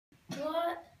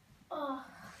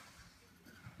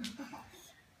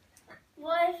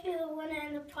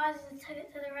prize as a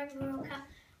ticket to the Rugby World Cup,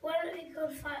 wouldn't it be good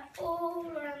to fight all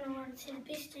around the world to see the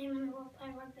best team in the world play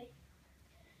rugby?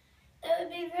 It would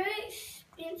be very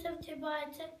expensive to buy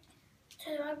a ticket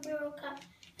to the Rugby World Cup,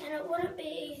 and it wouldn't be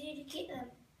easy to get them.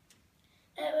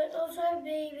 It would also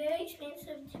be very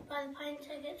expensive to buy the plane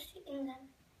tickets to England.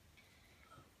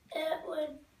 It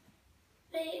would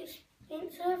be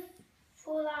expensive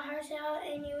for the hotel,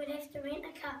 and you would have to rent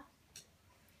a car.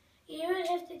 You would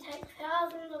have to take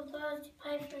thousands of dollars to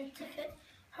pay for a ticket,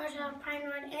 hotel, plane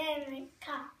ride and rent a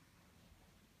car.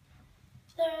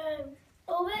 The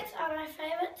All Blacks are my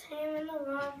favourite team in the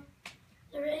world.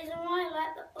 The reason why I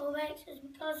like the All Blacks is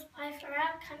because they play for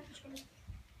our country.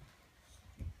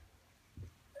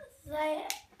 They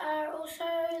are also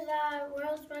the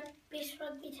world's best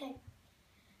rugby team.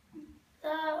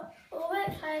 The All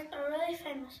Black players are really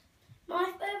famous. My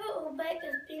favourite All Black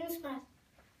is Ben Smith.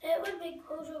 It would be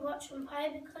cool to watch him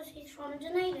play because he's from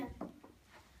Dunedin.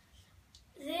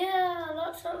 There are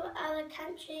lots of other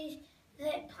countries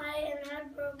that play in the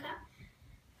Rugby World Cup.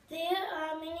 There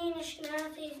are many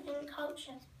nationalities and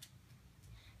cultures,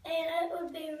 and it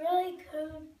would be really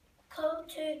cool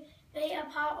to be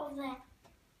a part of that.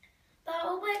 The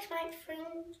All Blacks make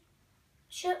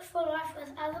friendship for life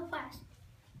with other players.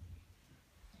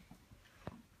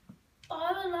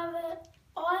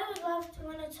 I would love to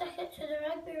win a ticket to the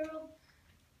Rugby World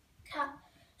Cup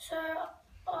so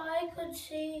I could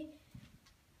see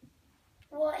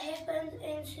what happens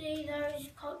and see those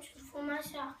cultures for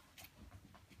myself.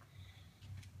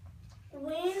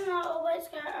 When the All Blacks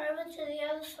go over to the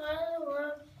other side of the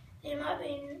world, there might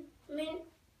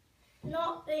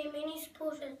not be many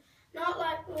supporters. Not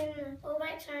like when the All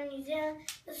Blacks are in New Zealand,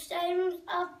 the stadiums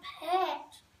are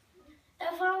packed.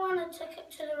 If I won a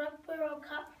ticket to the Rugby World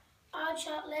Cup, I'd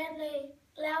shout loudly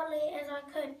as I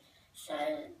could, so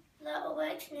the All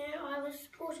Blacks knew I was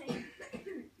supporting.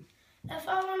 If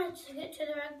I won a ticket to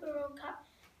the Rugby World Cup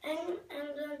in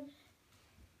England,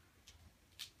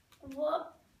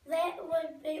 that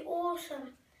would be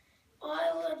awesome.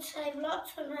 I would save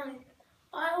lots of money.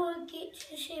 I would get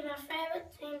to see my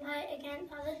favourite team play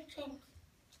against other teams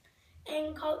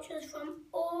and cultures from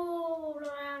all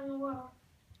around the world.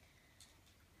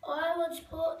 I would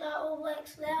support the All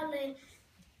Blacks loudly,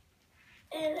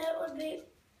 and it would be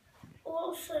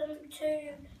awesome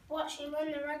to watch them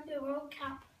win the Rugby World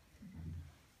Cup.